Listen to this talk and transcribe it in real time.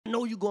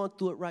know you're going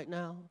through it right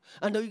now.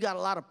 I know you got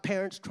a lot of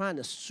parents trying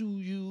to sue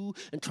you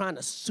and trying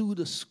to sue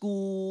the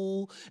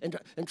school and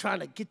trying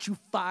to get you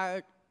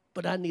fired,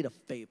 but I need a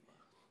favor.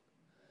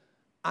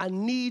 I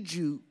need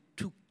you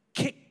to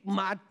kick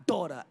my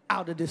daughter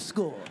out of this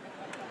school.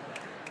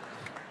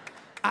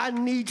 I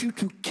need you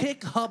to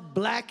kick her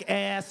black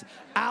ass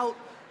out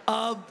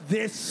of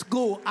this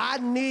school. I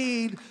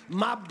need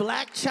my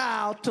black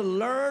child to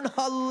learn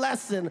her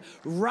lesson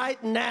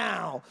right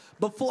now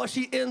before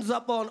she ends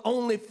up on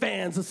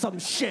OnlyFans or some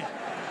shit.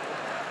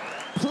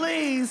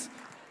 Please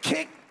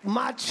kick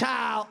my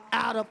child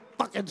out of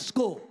fucking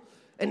school.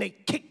 And they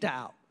kicked her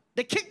out.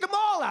 They kicked them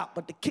all out,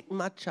 but they kicked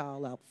my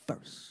child out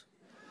first.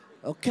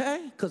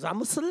 Okay? Because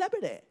I'm a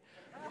celebrity.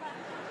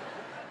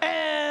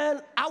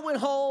 And I went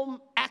home,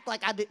 act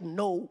like I didn't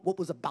know what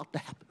was about to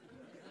happen.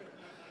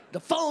 The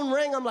phone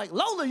rang, I'm like,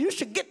 Lola, you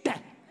should get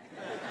that.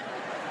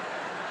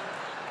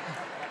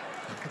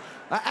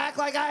 I act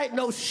like I ain't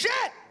know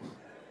shit.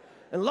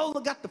 And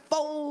Lola got the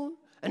phone,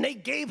 and they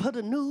gave her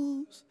the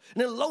news.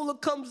 And then Lola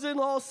comes in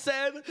all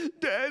sad,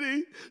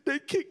 Daddy, they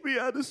kicked me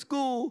out of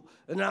school.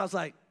 And I was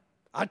like,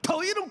 I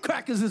told you them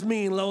crackers is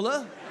mean,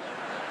 Lola.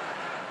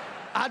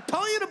 I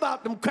told you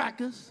about them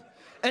crackers.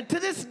 And to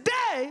this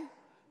day,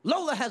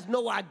 Lola has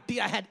no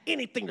idea I had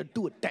anything to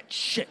do with that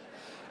shit.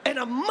 And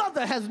her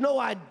mother has no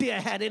idea I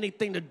had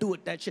anything to do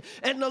with that shit.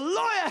 And the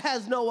lawyer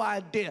has no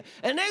idea.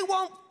 And they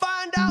won't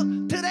find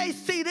out till they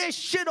see this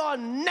shit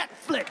on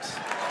Netflix.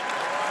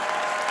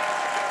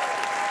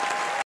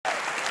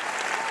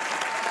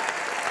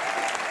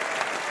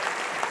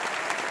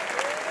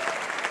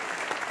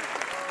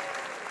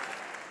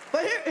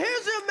 But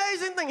here's the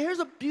amazing thing. Here's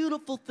a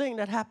beautiful thing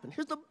that happened.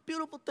 Here's the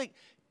beautiful thing.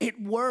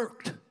 It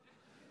worked.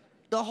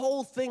 The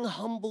whole thing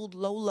humbled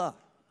Lola.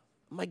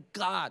 My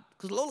God,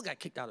 because Lola got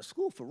kicked out of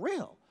school for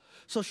real.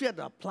 So she had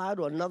to apply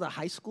to another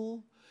high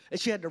school, and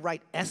she had to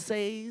write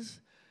essays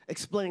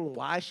explaining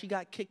why she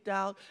got kicked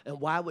out and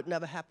why it would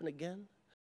never happen again.